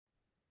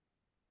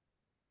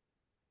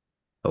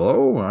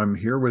Hello, I'm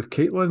here with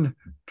Caitlin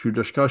to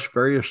discuss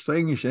various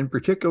things, in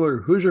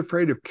particular, who's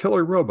afraid of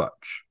killer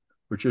robots,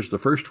 which is the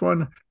first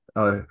one.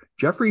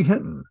 Geoffrey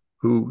Hinton,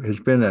 who has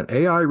been an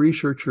AI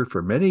researcher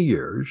for many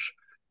years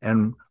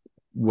and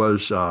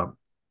was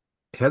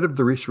head of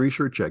the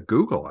research at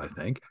Google, I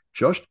think,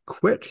 just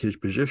quit his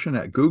position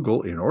at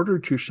Google in order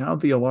to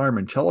sound the alarm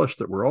and tell us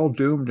that we're all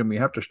doomed and we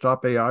have to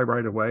stop AI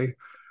right away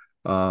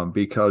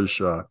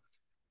because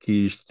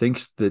he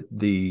thinks that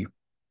the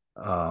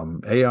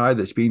AI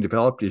that's being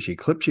developed is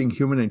eclipsing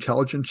human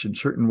intelligence in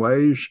certain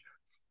ways.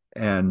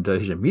 And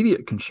his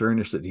immediate concern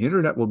is that the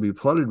internet will be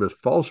flooded with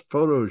false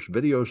photos,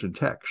 videos, and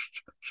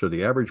texts. So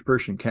the average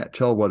person can't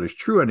tell what is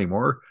true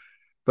anymore.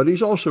 But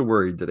he's also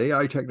worried that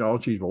AI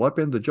technologies will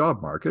upend the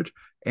job market.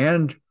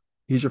 And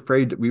he's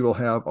afraid that we will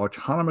have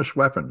autonomous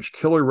weapons,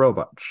 killer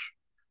robots,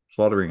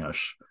 slaughtering us.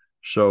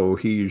 So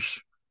he's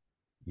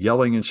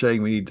yelling and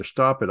saying we need to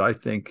stop it. I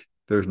think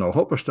there's no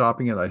hope of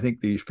stopping it. I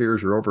think these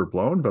fears are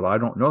overblown, but I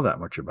don't know that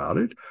much about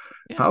it.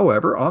 Yeah.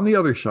 However, on the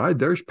other side,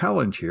 there's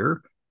Palantir,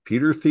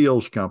 Peter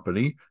Thiel's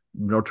company,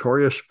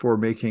 notorious for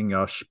making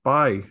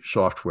spy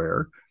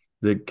software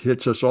that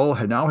hits us all,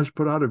 now has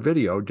put out a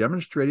video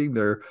demonstrating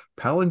their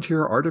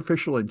Palantir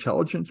artificial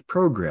intelligence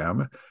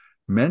program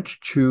meant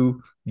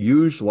to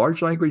use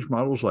large language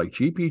models like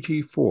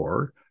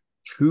GPT-4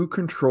 to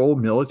control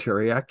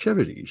military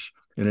activities.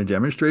 In a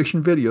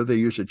demonstration video, they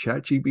use a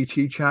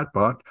ChatGPT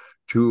chatbot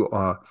to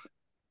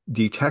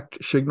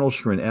detect signals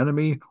from an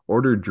enemy,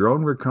 order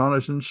drone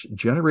reconnaissance,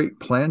 generate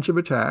plans of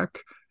attack,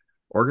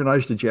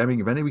 organize the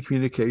jamming of enemy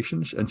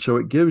communications. And so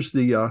it gives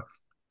the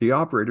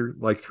operator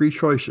like three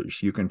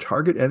choices. You can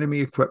target enemy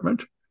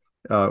equipment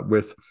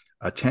with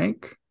a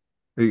tank,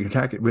 or you can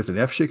attack it with an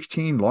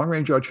F-16,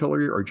 long-range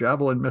artillery, or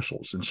Javelin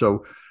missiles. And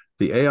so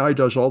the AI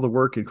does all the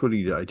work,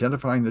 including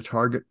identifying the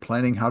target,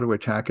 planning how to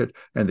attack it,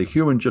 and the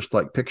human just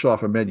like picks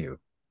off a menu.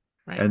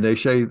 Right. And they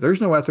say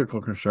there's no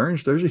ethical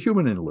concerns. There's a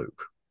human in the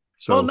loop.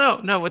 Well, So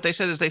no. What they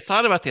said is they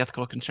thought about the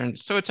ethical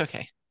concerns, so it's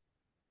okay.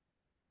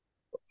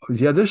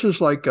 yeah, this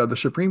is like the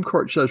Supreme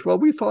Court says, well,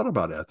 we thought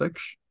about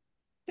ethics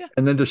Yeah.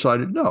 and then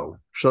decided no.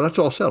 So that's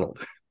all settled.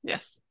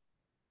 Yes.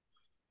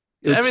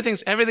 So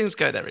It's everything's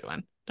good,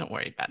 everyone. Don't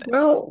worry about it.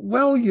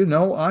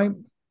 well,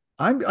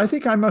 I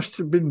think I must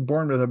have been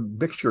born with a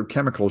mixture of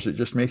chemicals that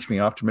just makes me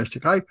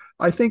optimistic.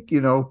 I think,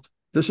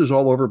 this is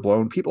all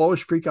overblown. People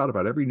always freak out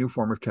about every new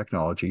form of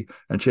technology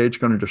and say it's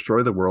going to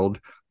destroy the world.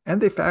 And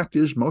the fact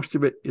is, most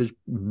of it is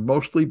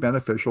mostly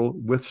beneficial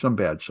with some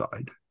bad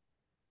side.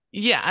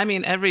 Yeah, I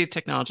mean, every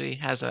technology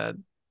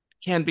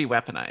can be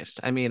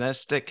weaponized. I mean, a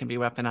stick can be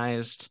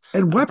weaponized,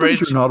 And a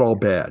weapons are bridge. not all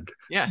bad.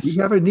 We Yes.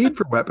 have a need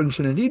for weapons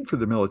and a need for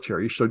the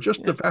military. So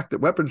just the Yes. fact that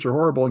weapons are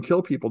horrible and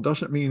kill people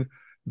doesn't mean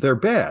they're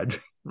bad.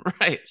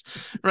 Right.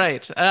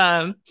 Right.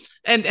 And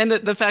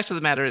the fact of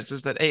the matter is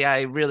that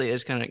AI really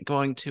is going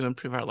to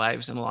improve our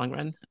lives in the long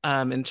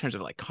run, in terms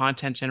of like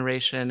content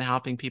generation,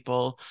 helping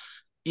people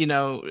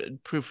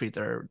proofread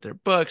their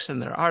books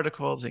and their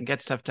articles and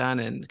get stuff done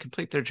and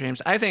complete their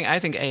dreams. I think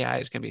AI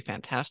is going to be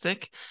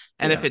fantastic,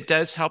 and if Yeah. it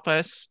does help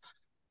us,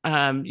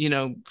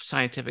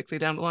 scientifically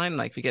down the line,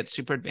 like we get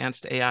super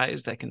advanced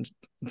AIs that can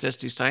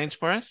just do science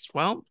for us,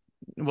 well,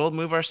 we'll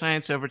move our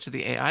science over to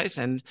the AIs,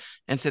 and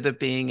instead of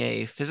being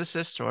a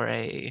physicist or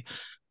a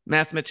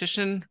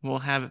mathematician, we'll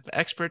have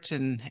experts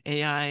in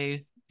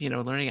AI,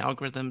 learning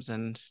algorithms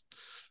and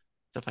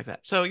stuff like that.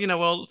 So,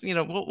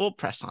 we'll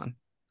press on.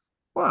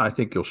 Well, I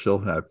think you'll still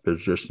have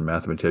physicists and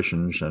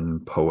mathematicians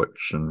and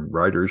poets and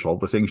writers, all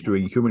the things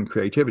doing human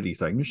creativity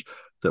things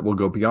that will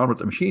go beyond what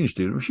the machines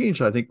do. The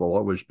machines, I think, will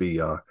always be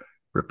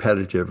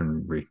repetitive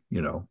and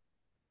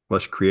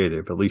less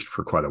creative, at least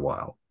for quite a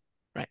while.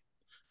 Right.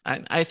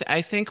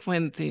 I think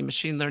when the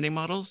machine learning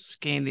models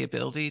gain the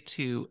ability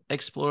to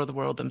explore the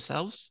world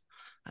themselves,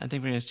 I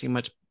think we're going to see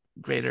much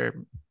greater,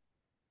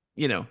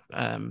 you know,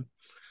 um,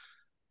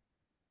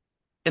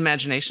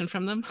 imagination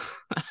from them.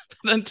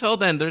 But until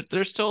then,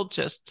 they're still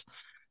just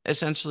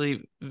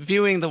essentially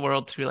viewing the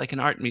world through like an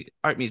art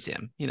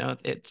museum.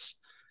 It's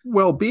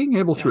Well, being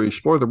able yeah, to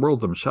explore the world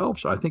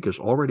themselves, I think, is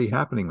already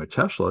happening with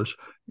Teslas.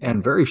 yeah,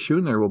 And very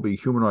soon there will be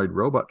humanoid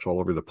robots all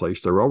over the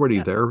place. They're already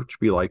yeah, there to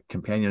be like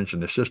companions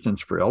and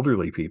assistants for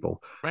elderly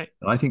people. right.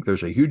 And I think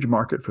there's a huge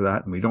market for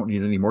that. And we don't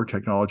need any more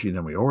technology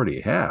than we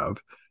already have.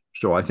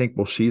 So I think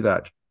we'll see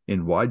that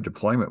in wide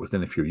deployment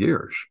within a few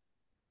years.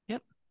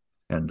 Yep.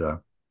 And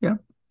yeah,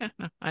 Yeah,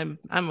 no,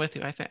 I'm with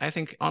you. I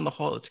think on the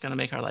whole, it's going to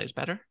make our lives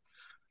better.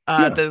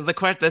 yeah,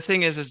 The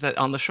thing is that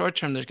on the short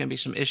term, there's going to be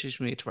some issues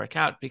we need to work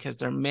out because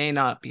there may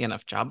not be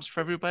enough jobs for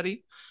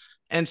everybody,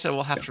 and so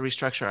we'll have yeah. to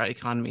restructure our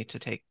economy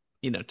to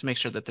make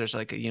sure that there's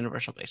like a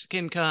universal basic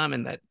income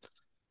and that,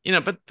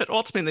 but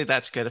ultimately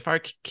that's good. If our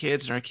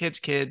kids and our kids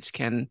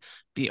can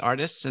be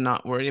artists and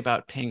not worry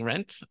about paying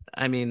rent,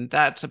 I mean,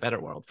 that's a better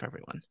world for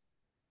everyone.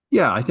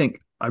 Yeah, I think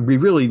we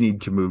really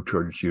need to move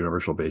towards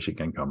universal basic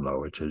income,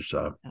 though.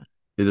 Yeah.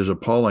 It is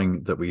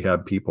appalling that we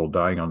have people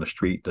dying on the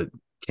street that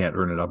can't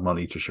earn enough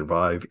money to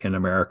survive in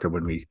America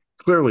when we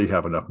clearly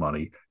have enough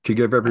money to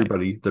give Right.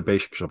 everybody the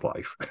basics of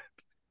life.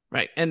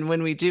 Right. And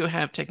when we do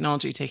have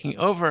technology taking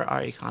over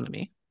our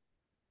economy,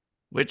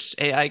 which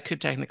AI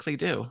could technically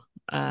do,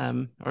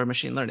 or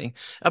machine learning.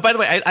 By the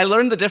way, I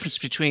learned the difference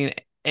between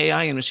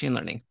AI and machine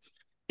learning.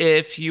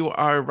 If you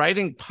are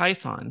writing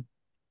Python,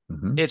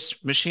 Mm-hmm.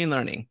 it's machine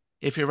learning.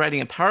 If you're writing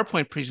a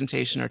PowerPoint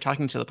presentation or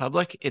talking to the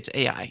public, it's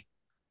AI.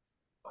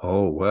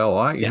 Oh,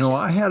 well, Yes.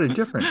 I had a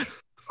different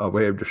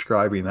way of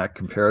describing that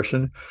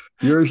comparison.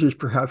 Yours is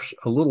perhaps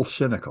a little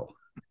cynical,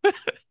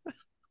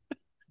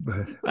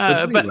 but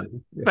Uh, but anyway,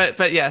 yeah.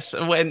 but yes,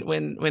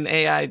 when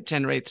AI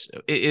generates,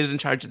 it is in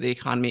charge of the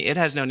economy. It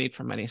has no need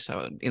for money,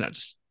 so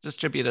just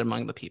distribute it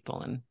among the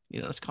people, and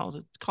let's call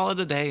it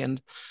a day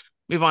and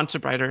move on to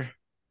brighter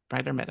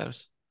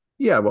meadows.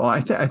 Yeah,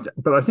 well,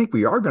 but I think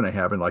we are going to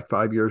have in like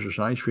 5 years a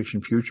science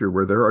fiction future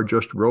where there are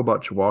just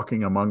robots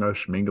walking among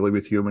us, mingling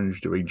with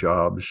humans, doing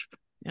jobs,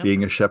 Yep.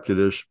 being accepted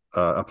as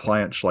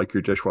appliance like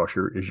your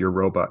dishwasher is your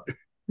robot.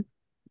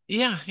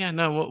 Yeah.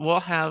 No, we'll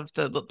have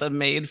the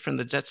maid from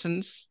the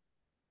Jetsons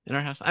in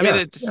our house. I mean,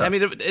 Yeah,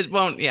 yeah. it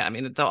won't. Yeah, I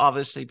mean, they'll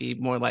obviously be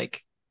more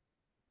like,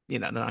 they're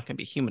not going to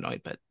be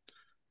humanoid, but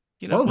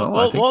Well, we'll, no, I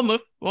we'll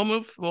think we'll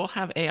move, we'll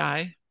have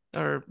AI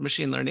or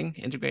machine learning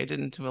integrated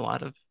into a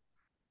lot of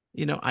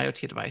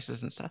IoT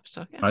devices and stuff.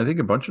 So yeah. I think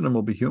a bunch of them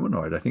will be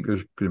humanoid. I think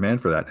there's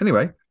demand for that.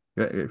 Anyway,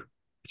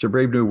 it's a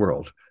brave new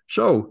world.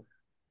 So,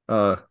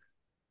 uh,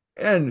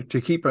 and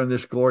to keep on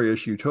this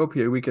glorious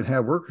utopia, we can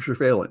have worker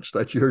surveillance.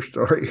 That's your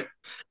story.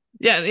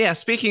 Yeah.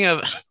 Speaking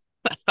of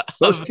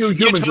Those of few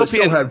humans that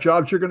still utopian, have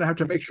jobs, you're going to have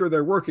to make sure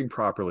they're working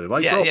properly,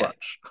 like yeah, yeah,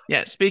 robots.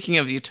 yeah. Speaking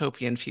of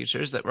utopian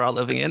futures that we're all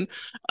living in,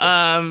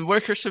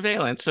 worker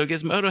surveillance. So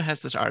Gizmodo has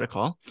this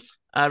article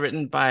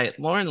written by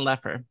Lauren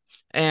Lepper,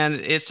 and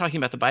it's talking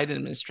about the Biden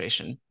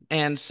administration.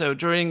 And so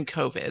during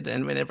COVID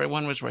and when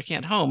everyone was working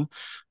at home,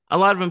 a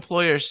lot of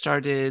employers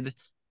started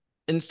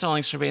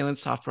installing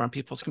surveillance software on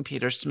people's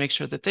computers to make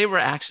sure that they were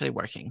actually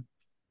working.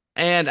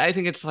 And I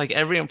think it's like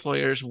every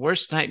employer's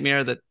worst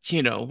nightmare that,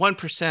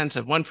 1%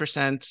 of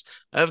 1%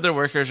 of their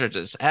workers are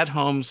just at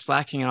home,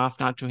 slacking off,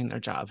 not doing their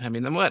job. I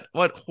mean, then what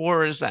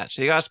horror is that?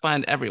 So you got to spy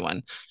on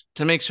everyone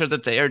to make sure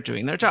that they are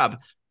doing their job.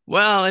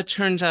 Well, it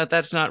turns out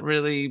that's not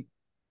really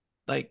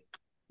like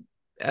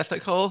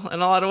ethical in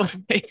a lot of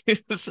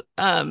ways.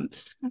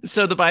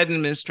 So the Biden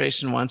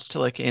administration wants to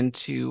look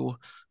into,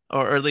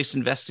 or at least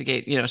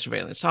investigate,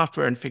 surveillance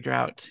software and figure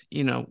out,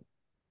 you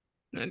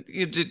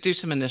do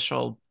some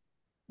initial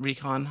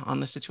recon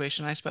on the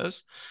situation, I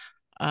suppose.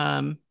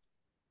 Um,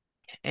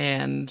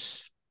 and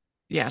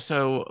yeah,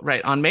 so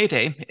right on May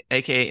Day,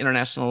 aka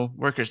International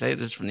Workers' Day,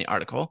 this is from the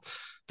article.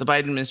 The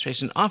Biden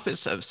administration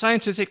Office of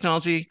Science and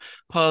Technology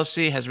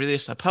Policy has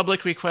released a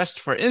public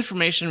request for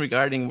information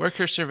regarding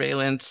worker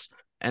surveillance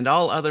and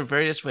all other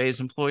various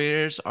ways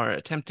employers are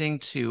attempting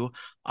to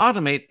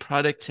automate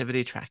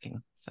productivity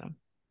tracking. So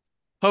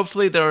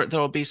hopefully there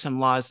will be some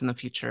laws in the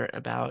future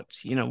about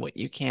what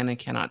you can and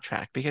cannot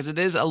track, because it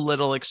is a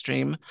little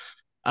extreme.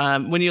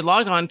 When you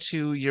log on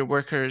to your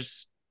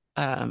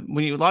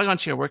when you log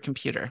onto your work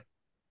computer,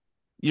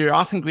 you're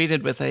often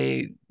greeted with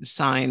a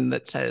sign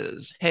that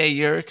says, "Hey,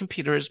 your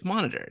computer is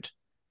monitored."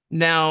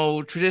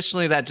 Now,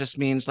 traditionally, that just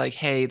means like,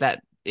 "Hey,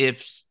 that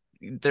if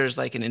there's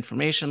like an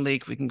information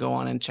leak, we can go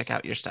on and check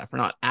out your stuff. We're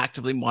not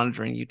actively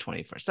monitoring you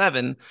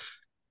 24/7."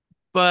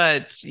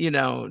 But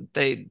there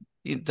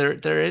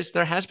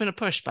has been a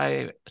push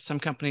by some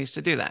companies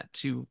to do that,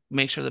 to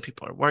make sure that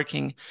people are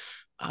working,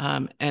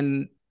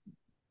 and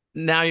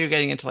now you're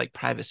getting into like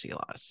privacy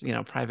laws,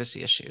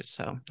 privacy issues.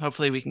 So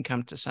hopefully we can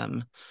come to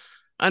some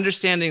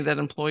understanding that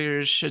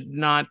employers should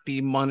not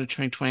be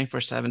monitoring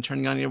 24/7,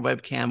 turning on your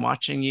webcam,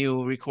 watching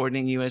you,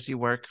 recording you as you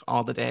work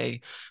all the day,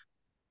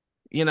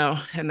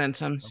 and then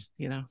some,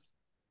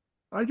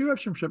 I do have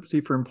some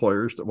sympathy for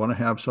employers that want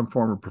to have some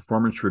form of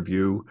performance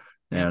review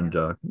yeah, and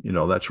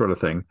that sort of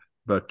thing,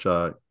 but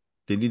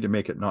they need to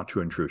make it not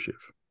too intrusive.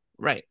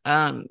 right.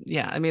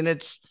 Yeah, I mean,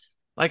 it's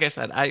like I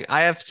said,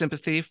 I have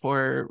sympathy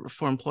for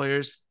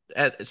employers,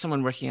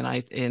 someone working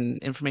in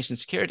information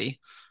security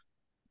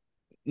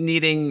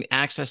needing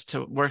access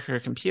to worker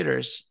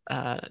computers,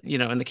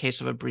 in the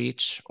case of a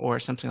breach or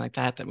something like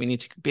that, that we need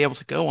to be able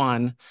to go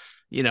on,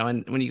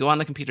 and when you go on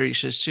the computer, you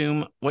should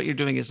assume what you're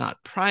doing is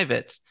not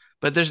private,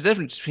 but there's a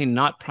difference between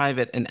not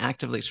private and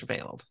actively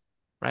surveilled,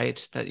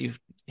 right? That you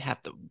have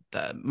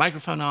the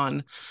microphone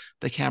on,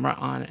 the camera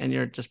on, and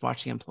you're just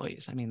watching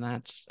employees. I mean,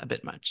 that's a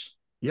bit much.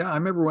 Yeah, I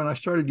remember when I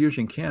started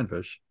using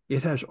Canvas,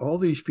 it has all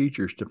these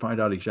features to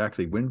find out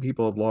exactly when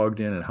people have logged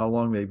in and how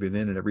long they've been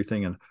in and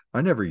everything. And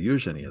I never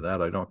use any of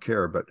that. I don't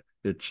care, but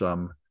it's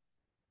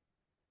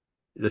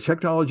the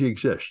technology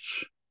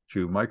exists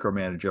to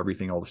micromanage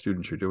everything all the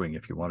students are doing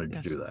if you wanted to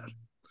Yes. do that.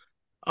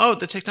 Oh,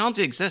 the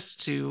technology exists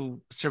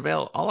to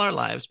surveil all our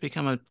lives,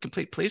 become a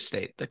complete police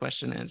state. The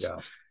question is, Yeah.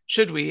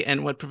 should we,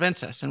 and what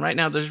prevents us? And right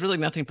now, there's really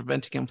nothing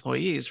preventing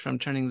employees from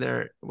turning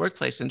their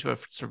workplace into a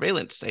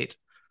surveillance state.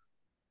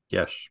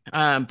 Yes.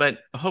 But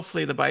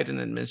hopefully, the Biden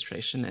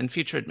administration and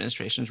future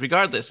administrations,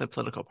 regardless of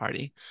political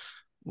party,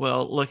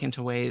 will look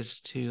into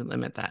ways to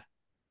limit that.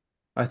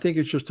 I think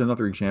it's just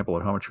another example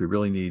of how much we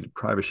really need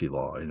privacy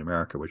law in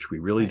America, which we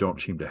really Right.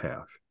 don't seem to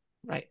have.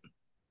 Right.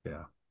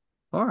 Yeah.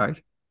 All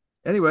right.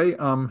 Anyway,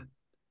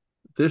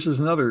 this is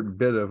another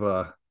bit of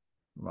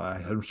I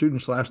had some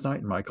students last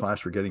night in my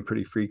class were getting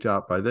pretty freaked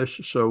out by this.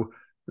 So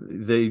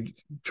they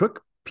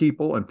took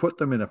people and put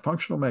them in a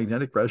functional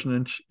magnetic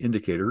resonance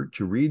indicator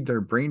to read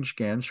their brain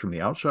scans from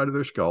the outside of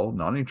their skull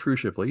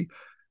non-intrusively,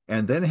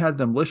 and then had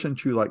them listen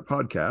to like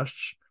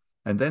podcasts,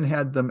 and then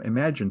had them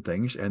imagine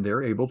things, and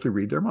they're able to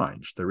read their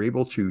minds. They're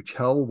able to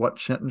tell what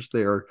sentence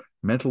they're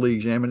mentally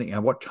examining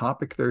and what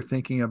topic they're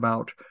thinking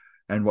about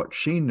and what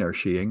scene they're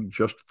seeing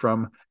just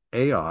from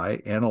AI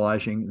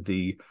analyzing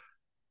the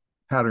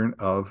pattern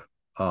of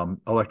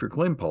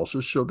electrical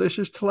impulses. So this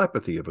is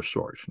telepathy of a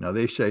sort. Now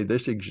they say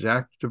this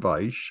exact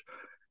device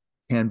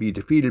can be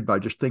defeated by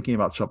just thinking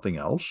about something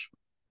else,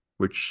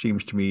 which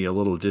seems to me a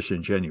little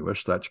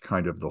disingenuous. That's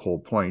kind of the whole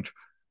point.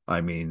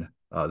 I mean,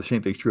 the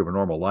same thing's true of a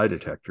normal lie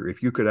detector.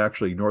 If you could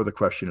actually ignore the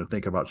question and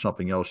think about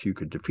something else, you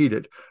could defeat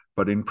it.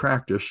 But in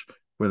practice,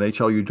 when they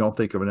tell you don't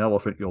think of an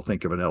elephant, you'll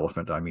think of an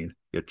elephant. I mean,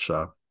 it's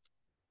so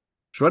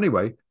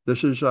anyway,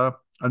 this is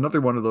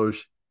another one of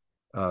those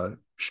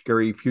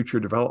scary future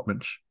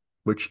developments,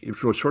 which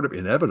was sort of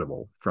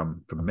inevitable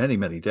from many,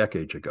 many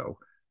decades ago.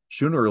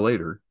 Sooner or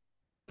later,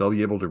 they'll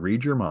be able to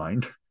read your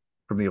mind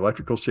from the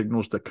electrical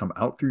signals that come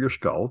out through your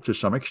skull to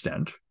some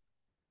extent.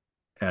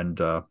 And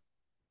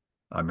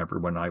I remember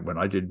when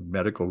I did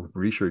medical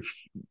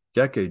research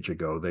decades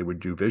ago, they would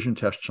do vision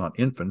tests on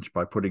infants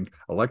by putting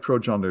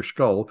electrodes on their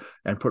skull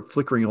and put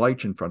flickering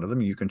lights in front of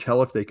them. You can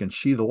tell if they can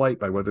see the light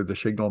by whether the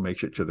signal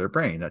makes it to their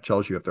brain. That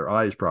tells you if their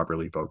eye is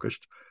properly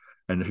focused.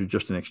 And this is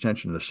just an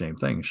extension of the same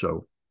thing.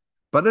 So,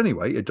 but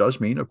anyway, it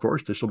does mean, of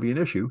course, this will be an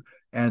issue.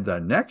 And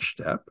the next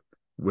step,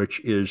 which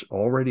is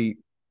already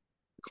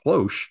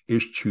close,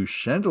 is to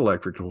send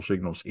electrical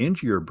signals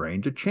into your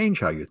brain to change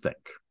how you think.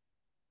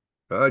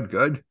 Good,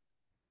 good.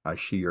 I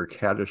see your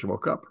cat has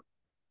woke up.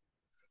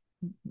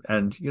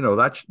 And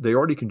that's they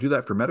already can do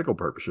that for medical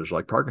purposes,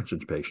 like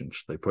Parkinson's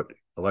patients. They put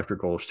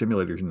electrical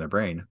stimulators in their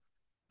brain.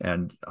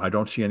 And I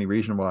don't see any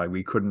reason why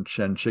we couldn't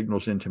send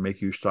signals in to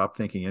make you stop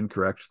thinking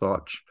incorrect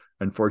thoughts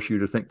and force you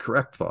to think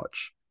correct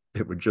thoughts.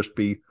 It would just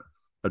be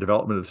a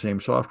development of the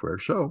same software.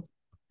 So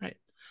Right.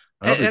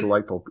 another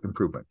delightful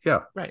improvement.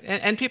 Yeah. Right.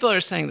 And people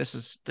are saying this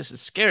is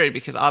scary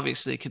because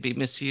obviously it could be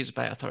misused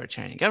by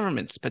authoritarian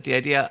governments. But the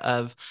idea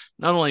of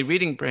not only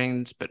reading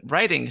brains, but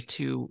writing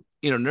to,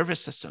 nervous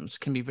systems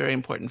can be very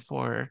important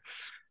for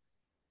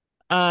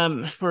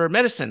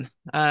medicine.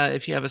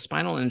 If you have a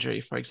spinal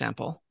injury, for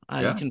example,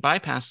 you can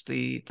bypass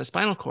the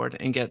spinal cord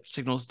and get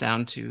signals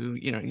down to,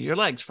 your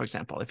legs, for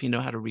example, if you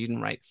know how to read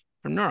and write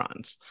from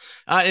neurons.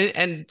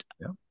 A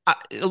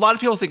lot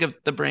of people think of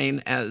the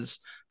brain as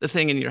the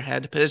thing in your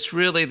head, but it's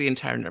really the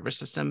entire nervous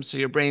system. So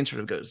your brain sort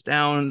of goes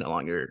down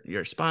along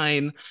your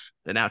spine,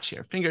 then out to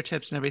your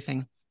fingertips and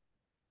everything.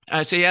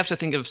 So you have to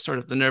think of sort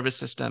of the nervous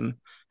system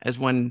as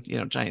one,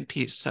 giant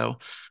piece. So,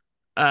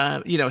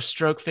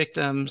 stroke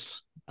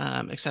victims,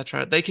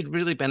 etc., they could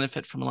really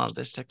benefit from a lot of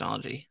this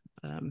technology.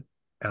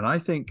 And I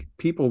think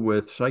people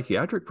with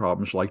psychiatric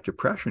problems like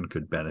depression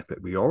could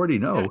benefit. We already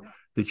know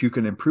that you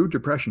can improve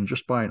depression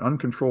just by an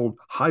uncontrolled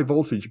high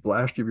voltage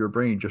blast of your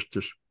brain, just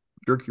to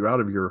jerk you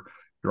out of your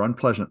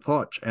unpleasant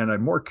thoughts, and a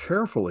more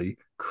carefully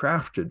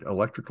crafted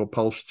electrical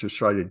pulse to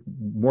try to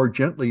more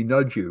gently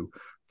nudge you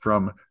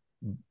from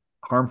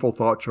harmful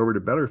thoughts over to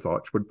better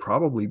thoughts would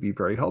probably be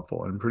very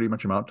helpful and pretty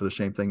much amount to the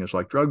same thing as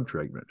like drug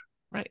treatment.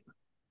 Right.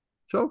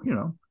 So,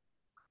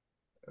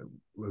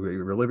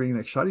 we're living in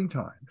exciting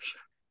times.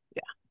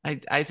 Yeah.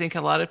 I think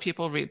a lot of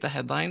people read the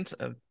headlines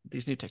of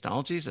these new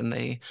technologies and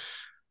they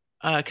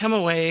come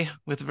away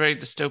with a very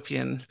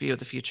dystopian view of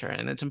the future.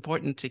 And it's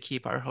important to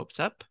keep our hopes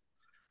up.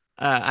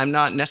 I'm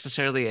not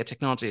necessarily a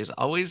technology is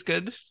always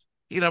good,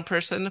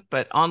 person,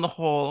 but on the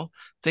whole,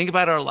 think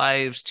about our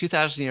lives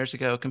 2,000 years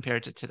ago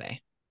compared to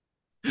today.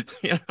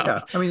 Yeah,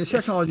 I mean, the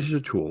technology is a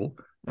tool,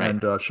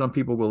 and some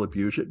people will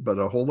abuse it, but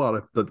a whole lot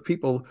of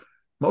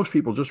most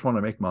people just want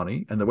to make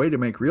money, and the way to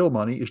make real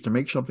money is to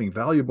make something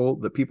valuable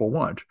that people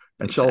want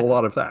and sell a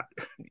lot of that.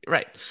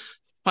 Right.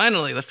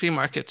 Finally, the free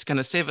market's going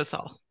to save us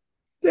all.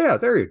 Yeah,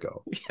 there you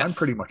go. Yes. I'm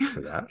pretty much for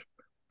that.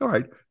 All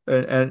right.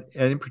 And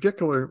in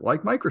particular,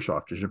 like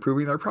Microsoft is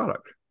improving their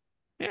product.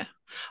 Yeah.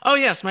 Oh,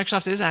 yes.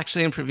 Microsoft is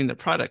actually improving their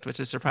product, which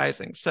is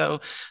surprising.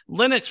 So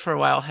Linux for a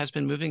while has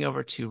been moving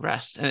over to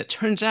Rust. And it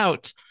turns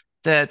out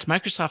that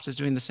Microsoft is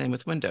doing the same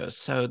with Windows.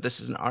 So this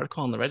is an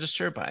article on the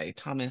Register by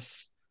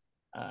Thomas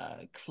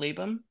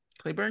Claiborne.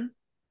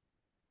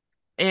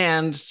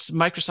 And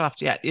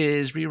Microsoft,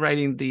 is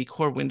rewriting the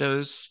core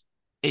Windows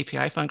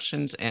API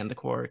functions and the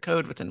core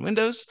code within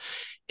Windows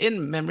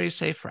in memory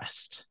safe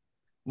Rust,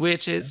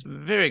 which is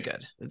very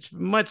good. It's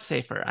much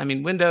safer. I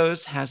mean,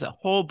 Windows has a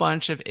whole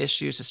bunch of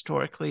issues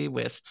historically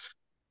with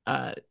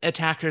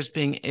attackers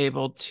being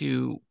able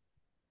to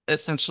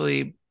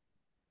essentially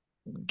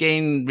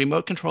gain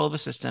remote control of a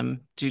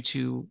system due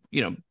to,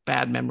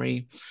 bad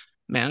memory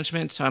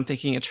management. So I'm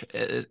thinking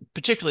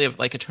particularly of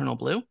like Eternal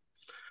Blue.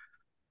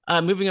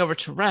 Moving over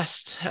to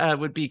Rust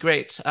would be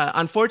great.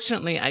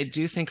 Unfortunately, I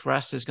do think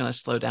Rust is going to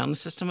slow down the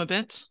system a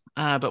bit.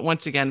 But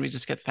once again, we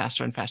just get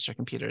faster and faster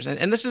computers.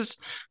 And this is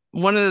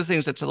one of the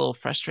things that's a little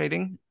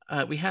frustrating.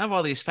 We have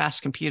all these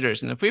fast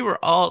computers, and if we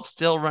were all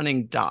still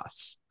running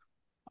DOS,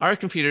 our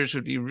computers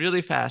would be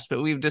really fast.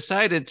 But we've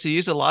decided to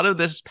use a lot of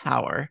this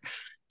power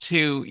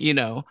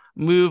to,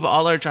 move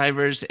all our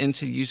drivers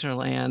into user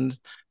land,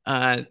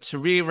 to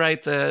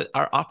rewrite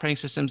our operating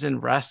systems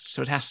in Rust.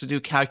 So it has to do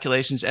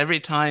calculations every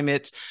time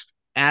it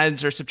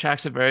adds or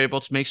subtracts a variable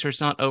to make sure it's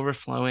not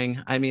overflowing.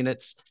 I mean,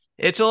 it's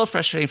a little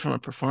frustrating from a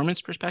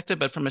performance perspective,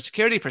 but from a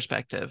security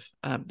perspective,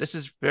 this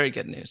is very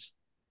good news.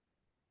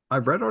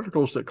 I've read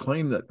articles that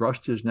claim that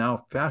Rust is now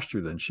faster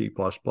than C++,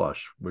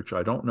 which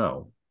I don't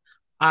know.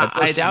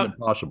 I doubt.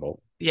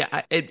 Impossible.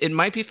 Yeah, it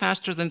might be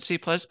faster than C++.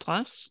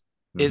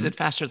 Is it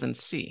faster than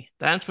C?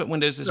 That's what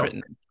Windows is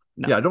written in.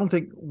 No. Yeah, I don't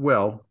think,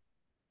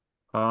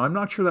 I'm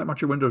not sure that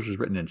much of Windows is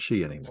written in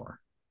C anymore.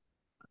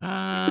 It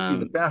could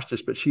be the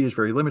fastest, but C is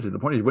very limited. The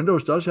point is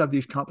Windows does have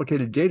these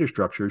complicated data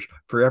structures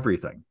for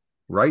everything.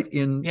 Right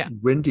in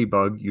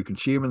WinDebug, you can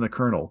see them in the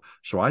kernel.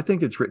 So I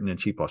think it's written in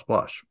C++.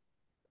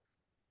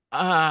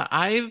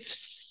 I've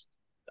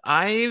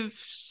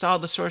saw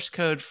the source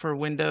code for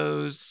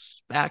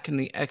Windows back in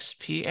the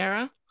XP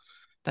era.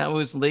 That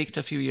was leaked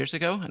a few years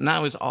ago, and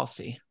that was all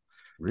C.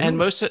 Really? And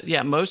most of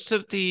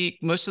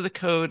the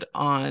code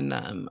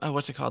on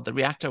what's it called? The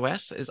React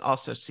OS is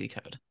also C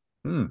code.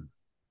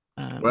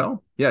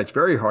 Well, yeah, it's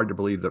very hard to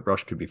believe that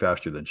Rust could be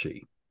faster than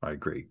C. I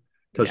agree,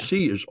 because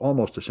C is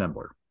almost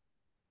assembler.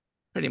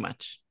 Pretty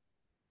much.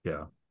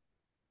 Yeah.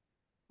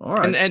 All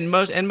right. And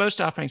most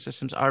operating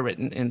systems are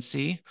written in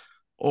C,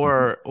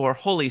 or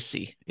Holy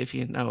C, if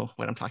you know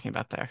what I'm talking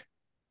about there.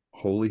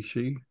 Holy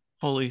C.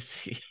 Holy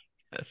C.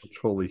 Yes. What's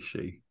Holy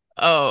C?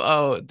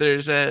 Oh,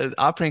 there's an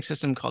operating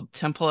system called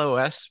Temple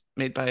OS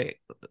made by,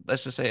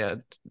 let's just say,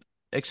 a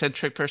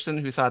eccentric person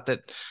who thought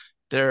that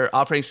their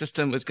operating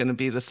system was going to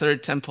be the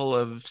third temple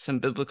of some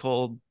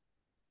biblical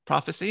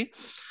prophecy.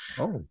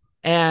 Oh.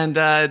 And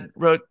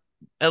wrote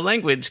a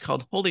language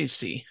called Holy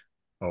C.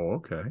 Oh,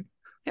 okay.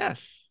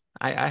 Yes.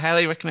 I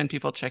highly recommend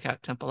people check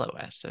out Temple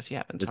OS if you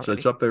haven't already.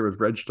 It's up there with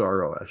Red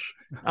Star OS.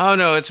 Oh,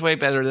 no, it's way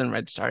better than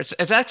Red Star. It's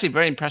actually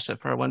very impressive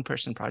for a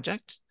one-person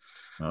project.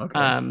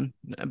 Okay.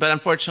 But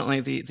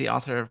unfortunately, the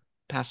author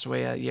passed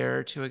away a year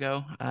or two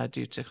ago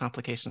due to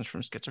complications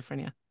from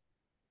schizophrenia.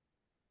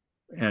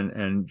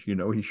 And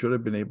he should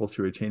have been able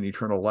to attain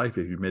eternal life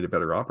if you made a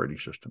better operating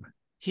system.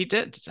 He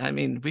did. I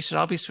mean, we should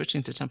all be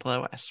switching to Temple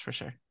OS for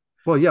sure.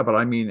 Well, yeah, but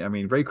I mean,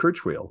 Ray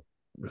Kurzweil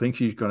thinks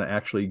he's going to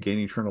actually gain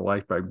eternal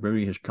life by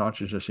moving his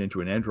consciousness into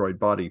an android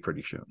body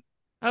pretty soon.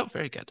 Oh,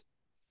 very good.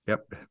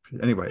 Yep.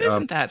 Anyway,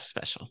 isn't that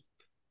special?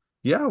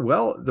 Yeah,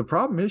 well, the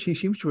problem is he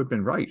seems to have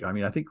been right. I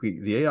mean, I think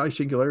the AI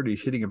singularity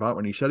is hitting about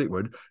when he said it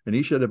would. And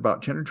he said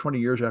about 10 or 20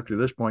 years after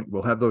this point,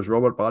 we'll have those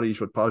robot bodies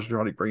with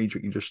positronic brains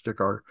we can just stick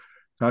our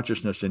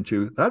consciousness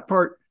into. That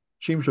part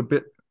seems a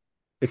bit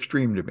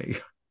extreme to me.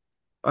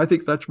 I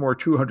think that's more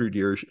 200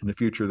 years in the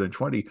future than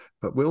 20,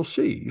 but we'll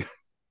see.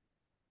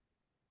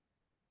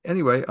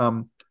 Anyway,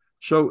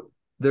 so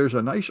there's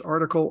a nice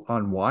article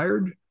on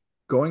Wired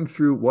going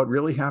through what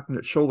really happened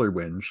at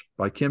SolarWinds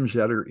by Kim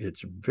Zetter.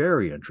 It's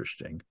very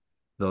interesting.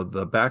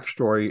 The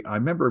backstory. I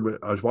remember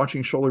I was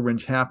watching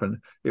SolarWinds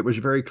happen. It was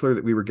very clear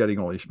that we were getting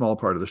only a small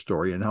part of the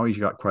story, and now he's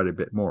got quite a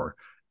bit more.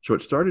 So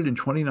it started in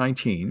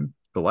 2019.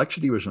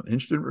 Velexity was an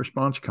incident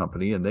response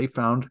company, and they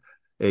found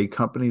a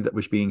company that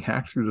was being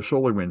hacked through the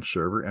SolarWinds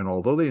server. And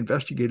although they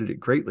investigated it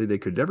greatly, they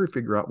could never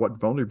figure out what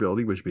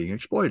vulnerability was being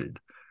exploited.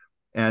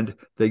 And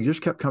they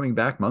just kept coming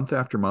back month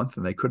after month,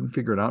 and they couldn't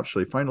figure it out. So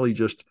they finally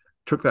just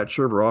took that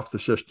server off the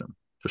system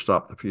to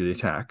stop the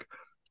attack.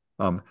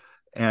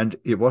 And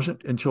it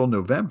wasn't until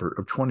November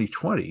of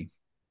 2020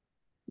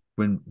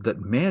 that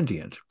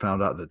Mandiant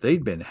found out that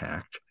they'd been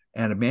hacked.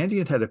 And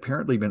Mandiant had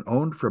apparently been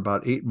owned for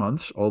about 8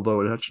 months,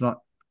 although that's not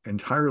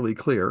entirely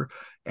clear.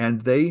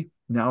 And they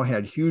now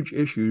had huge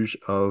issues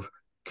of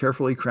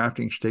carefully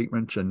crafting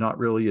statements and not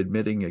really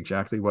admitting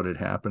exactly what had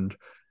happened.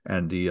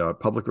 And the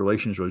public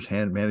relations was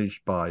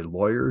managed by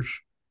lawyers,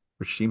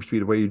 which seems to be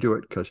the way you do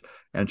it.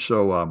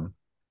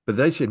 But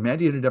they said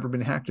Mandiant had never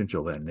been hacked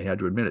until then. They had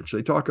to admit it. So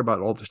they talk about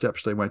all the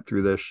steps they went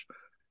through this,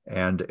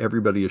 and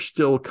everybody is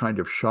still kind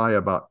of shy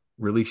about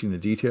releasing the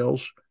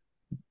details,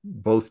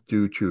 both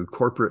due to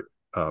corporate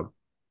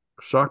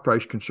stock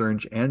price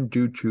concerns and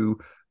due to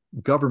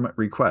government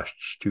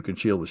requests to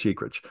conceal the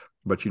secrets.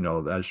 But,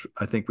 as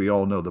I think we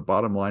all know, the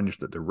bottom line is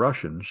that the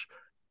Russians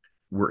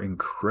were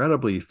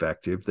incredibly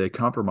effective. They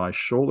compromised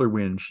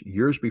SolarWinds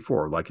years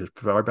before, like as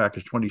far back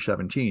as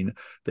 2017.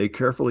 They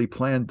carefully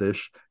planned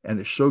this, and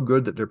it's so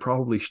good that they're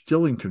probably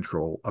still in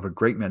control of a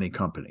great many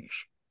companies.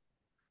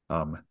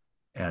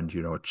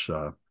 It's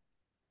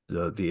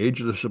the age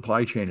of the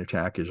supply chain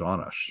attack is on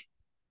us.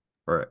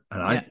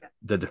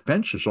 The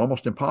defense is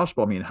almost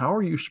impossible. I mean, how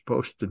are you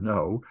supposed to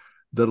know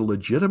that a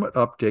legitimate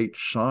update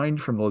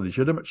signed from the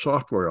legitimate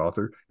software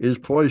author is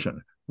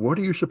poison? What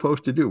are you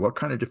supposed to do? What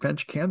kind of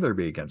defense can there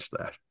be against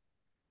that?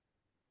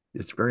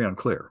 It's very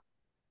unclear.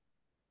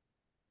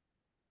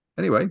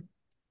 Anyway,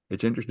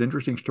 it's an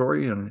interesting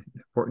story and an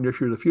important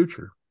issue of the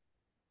future.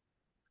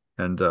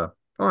 And all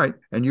right,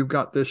 and you've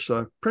got this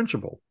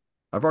principle.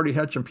 I've already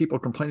had some people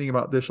complaining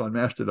about this on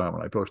Mastodon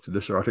when I posted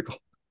this article.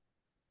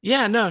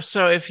 Yeah, no.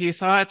 So if you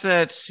thought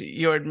that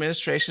your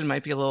administration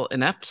might be a little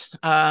inept,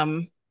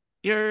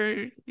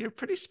 you're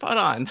pretty spot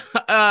on.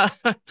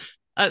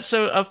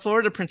 So a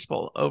Florida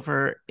principal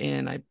over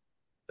in I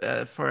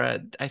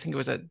think it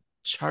was a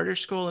charter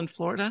school in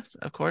Florida,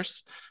 of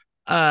course,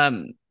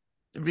 um,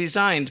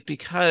 resigned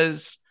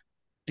because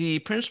the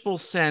principal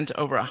sent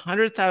over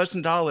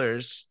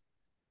 $100,000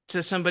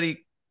 to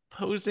somebody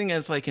posing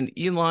as like an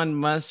Elon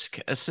Musk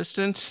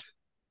assistant.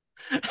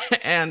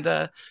 And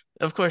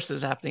of course, this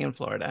is happening in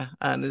Florida.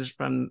 This is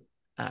from,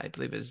 I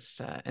believe, is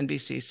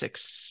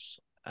NBC6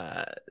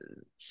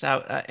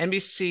 South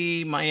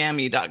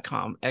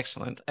NBCMiami.com.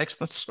 Excellent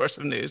source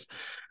of news.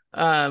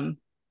 Um,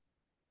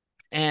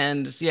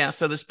 and yeah,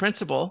 so this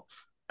principal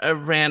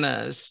ran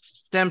a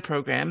STEM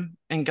program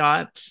and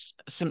got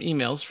some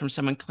emails from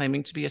someone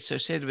claiming to be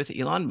associated with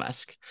Elon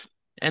Musk.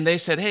 And they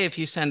said, hey, if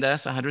you send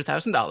us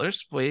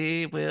 $100,000,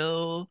 we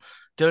will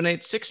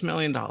donate $6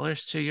 million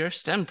to your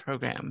STEM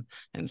program.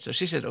 And so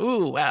she said,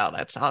 oh, wow,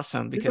 that's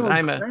awesome because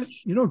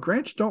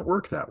grants don't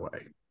work that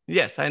way.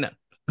 Yes, I know.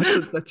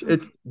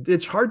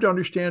 It's hard to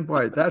understand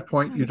why at that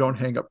point you don't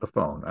hang up the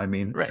phone. I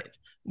mean, right.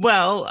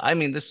 Well, I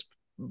mean, this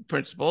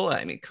principal,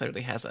 I mean,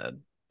 clearly has a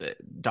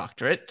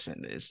doctorate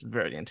and is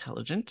very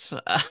intelligent.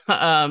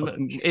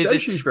 She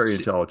says she's very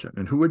intelligent,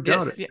 and who would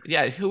doubt it?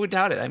 Yeah, who would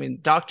doubt it? I mean,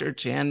 Dr.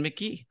 Jan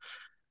McGee,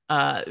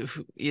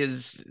 who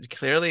is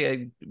clearly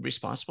a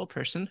responsible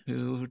person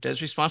who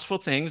does responsible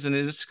things and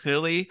is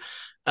clearly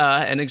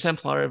an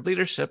exemplar of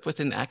leadership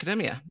within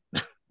academia,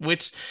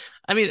 which,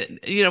 I mean,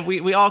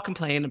 we all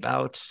complain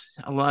about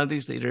a lot of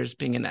these leaders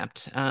being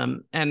inept,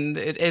 and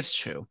it's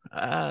true.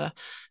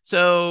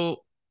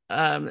 So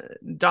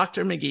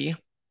Dr. McGee,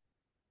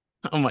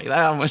 oh my,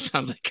 that almost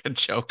sounds like a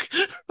joke.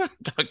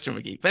 Dr.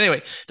 McGee. But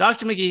anyway,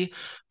 Dr. McGee,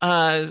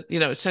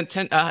 sent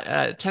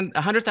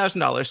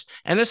 $100,000,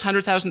 and this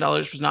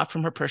 $100,000 was not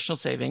from her personal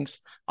savings.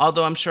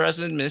 Although I'm sure as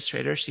an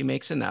administrator, she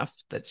makes enough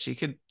that she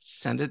could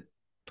send it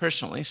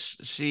personally.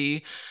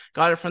 She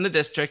got it from the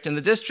district, and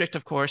the district,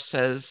 of course,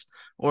 says,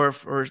 or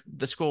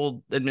the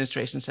school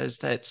administration says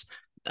that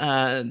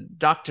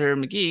Dr.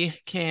 McGee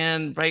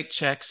can write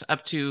checks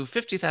up to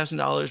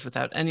 $50,000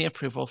 without any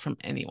approval from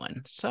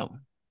anyone. So.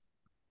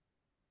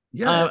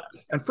 Yeah.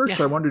 At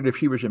first, I wondered if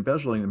she was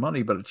embezzling the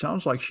money, but it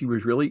sounds like she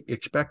was really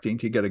expecting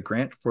to get a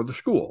grant for the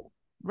school.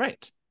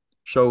 Right.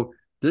 So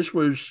this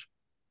was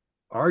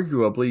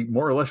arguably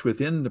more or less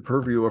within the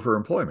purview of her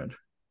employment.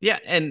 Yeah.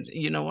 And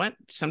you know what?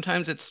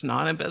 Sometimes it's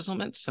not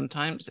embezzlement.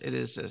 Sometimes it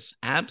is this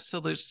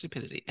absolute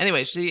stupidity.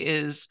 Anyway, she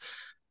is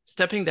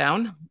stepping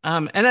down.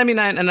 And I mean,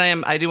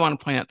 I do want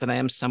to point out that I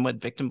am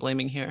somewhat victim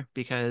blaming here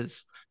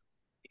because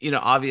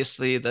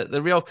obviously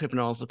the real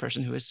criminal is the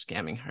person who is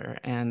scamming her,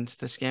 and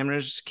the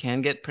scammers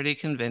can get pretty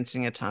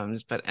convincing at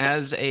times. But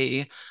as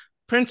a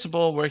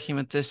principal working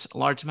with this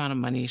large amount of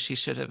money, she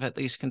should have at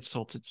least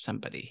consulted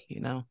somebody,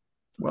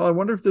 Well, I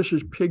wonder if this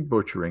is pig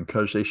butchering,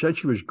 because they said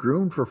she was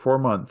groomed for 4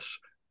 months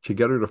to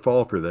get her to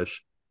fall for this.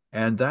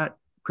 And that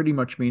pretty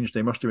much means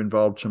they must have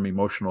involved some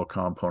emotional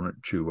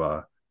component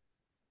to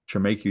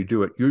make you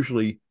do it.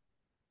 Usually,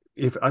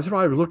 if that's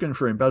why I was looking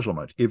for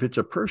embezzlement. If it's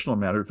a personal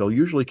matter, they'll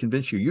usually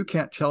convince you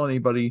can't tell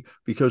anybody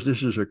because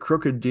this is a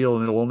crooked deal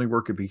and it'll only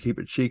work if you keep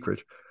it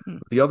secret.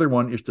 The other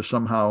one is to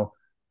somehow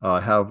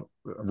have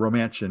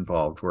romance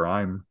involved,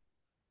 where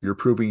you're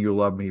proving you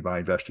love me by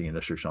investing in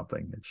this or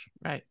something. It's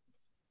right.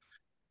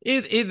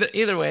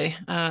 Either way,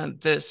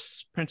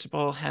 this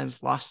principal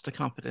has lost the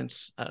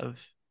confidence of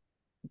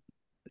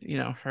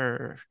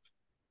her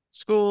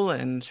school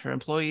and her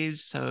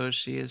employees, so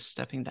she is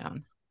stepping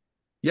down.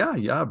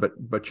 Yeah, but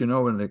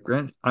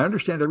I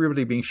understand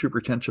everybody being super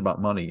tense about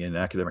money in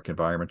academic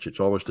environments. It's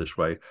always this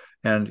way.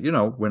 And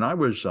when I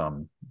was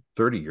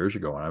 30 years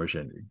ago, when I was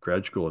in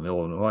grad school in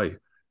Illinois,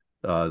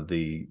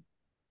 the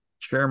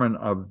chairman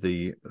of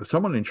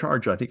someone in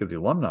charge, I think, of the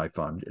alumni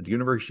fund at the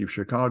University of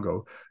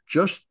Chicago,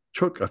 just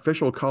took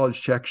official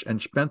college checks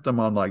and spent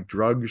them on like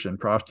drugs and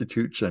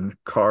prostitutes and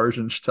cars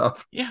and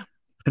stuff. Yeah.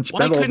 And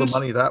spent all the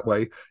money that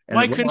way. And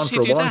it went on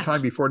for a long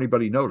time before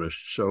anybody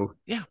noticed. So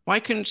yeah, why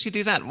couldn't she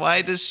do that?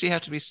 Why does she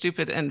have to be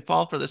stupid and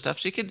fall for this stuff?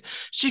 She could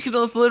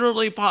have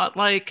literally bought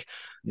like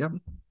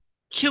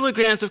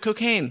kilograms of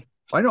cocaine.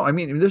 I know. I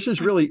mean, this is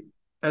really,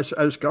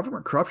 as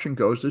government corruption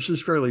goes, this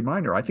is fairly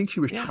minor. I think she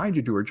was trying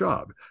to do her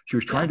job. She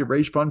was trying to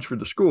raise funds for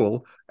the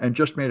school and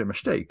just made a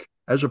mistake,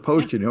 as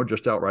opposed to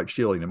just outright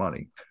stealing the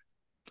money.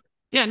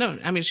 Yeah, no,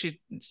 I mean, she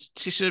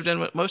should have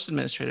done what most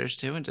administrators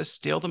do and just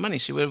steal the money.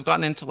 She would have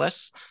gotten into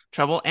less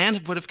trouble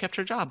and would have kept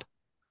her job.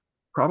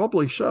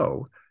 Probably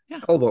so. Yeah.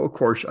 Although, of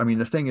course, I mean,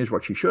 the thing is,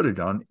 what she should have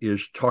done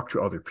is talk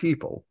to other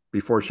people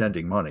before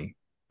sending money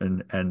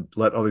and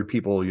let other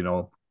people,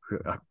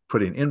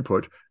 put in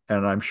input.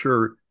 And I'm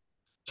sure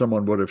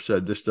someone would have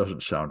said, this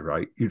doesn't sound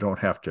right. You don't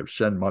have to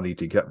send money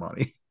to get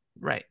money.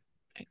 Right.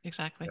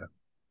 Exactly. Yeah.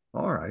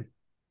 All right.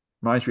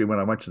 Reminds me when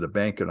I went to the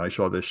bank and I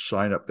saw this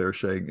sign up there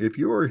saying, if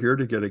you are here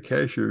to get a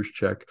cashier's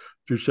check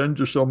to send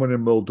to someone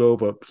in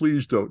Moldova,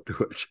 please don't do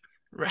it.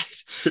 Right.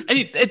 It's, And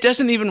it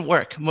doesn't even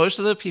work. Most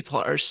of the people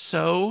are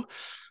so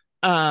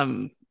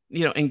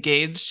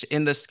engaged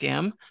in the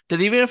scam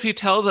that even if you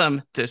tell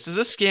them this is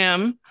a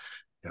scam,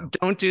 yeah.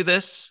 don't do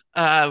this,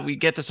 we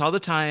get this all the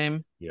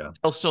time, Yeah.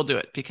 they'll still do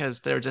it because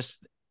they're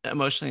just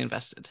emotionally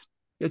invested.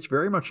 It's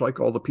very much like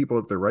all the people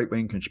at the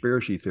right-wing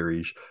conspiracy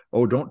theories.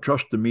 Oh, don't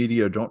trust the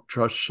media. Don't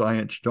trust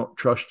science. Don't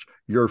trust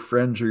your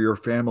friends or your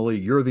family.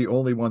 You're the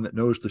only one that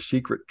knows the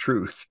secret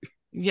truth.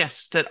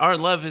 Yes, that our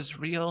love is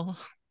real.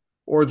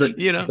 Or that,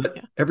 Yeah.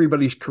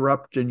 everybody's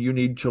corrupt and you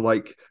need to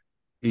like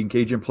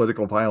engage in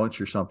political violence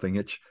or something.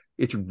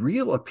 It's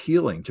real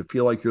appealing to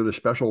feel like you're the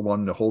special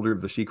one, the holder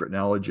of the secret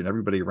knowledge, and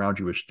everybody around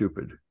you is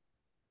stupid.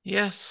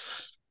 Yes.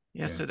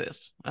 Yes, Yeah. it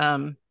is.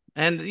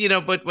 And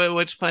but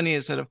what's funny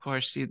is that of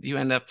course you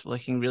end up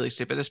looking really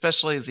stupid,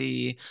 especially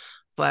the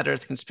flat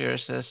Earth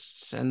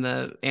conspiracists and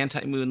the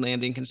anti-moon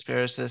landing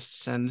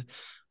conspiracists and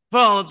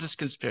well, just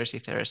conspiracy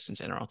theorists in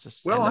general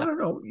just Well, end I up. don't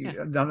know.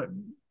 Yeah. Now, to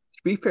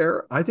be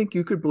fair, I think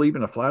you could believe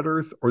in a flat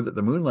Earth or that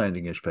the moon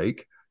landing is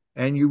fake,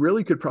 and you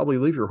really could probably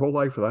live your whole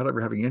life without ever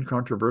having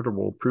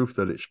incontrovertible proof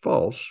that it's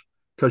false,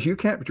 because you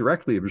can't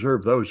directly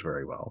observe those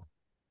very well.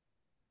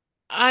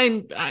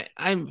 I'm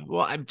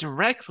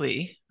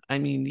directly. I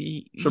mean,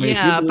 So, I mean, if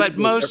you yeah, but believe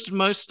that,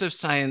 most of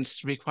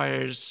science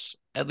requires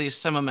at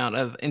least some amount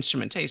of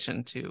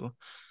instrumentation to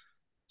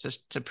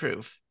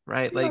prove,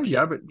 right? yeah, Like,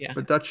 yeah, yeah.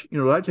 but that's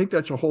I think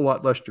that's a whole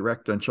lot less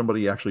direct than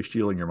somebody actually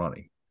stealing your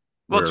money,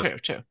 Well, where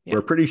true. Yeah.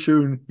 pretty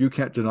soon you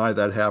can't deny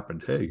that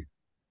happened. Hey,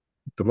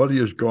 the money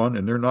is gone,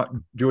 and they're not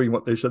doing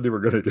what they said they were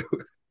going to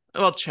do.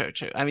 Well, true.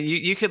 I mean,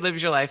 you could live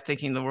your life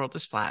thinking the world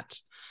is flat,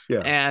 Yeah.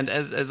 and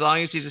as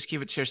long as you just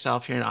keep it to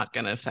yourself, you're not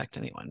going to affect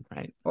anyone,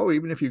 right? Oh,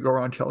 even if you go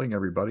around telling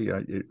everybody,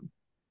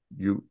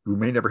 you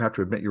may never have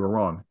to admit you were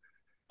wrong.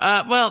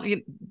 Well,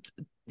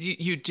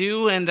 you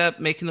do end up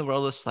making the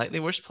world a slightly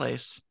worse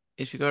place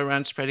if you go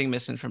around spreading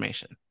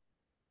misinformation.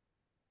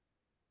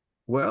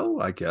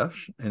 Well, I guess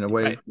in a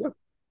way, Right. yep.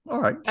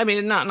 All right. I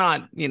mean,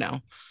 not Yeah.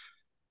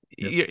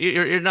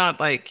 you're not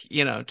like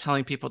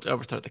telling people to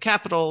overthrow the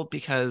Capitol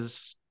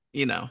because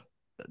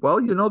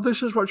Well,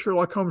 this is what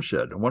Sherlock Holmes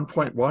said. At one yeah.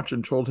 point,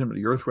 Watson told him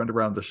the Earth went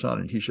around the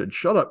sun, and he said,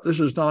 "Shut up! This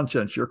is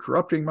nonsense. You're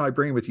corrupting my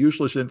brain with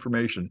useless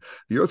information.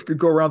 The Earth could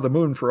go around the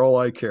moon for all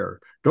I care.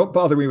 Don't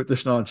bother me with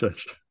this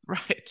nonsense."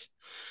 Right.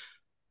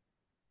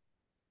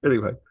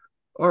 Anyway,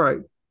 all right.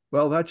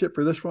 Well, that's it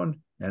for this one,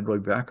 and we'll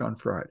be back on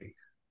Friday.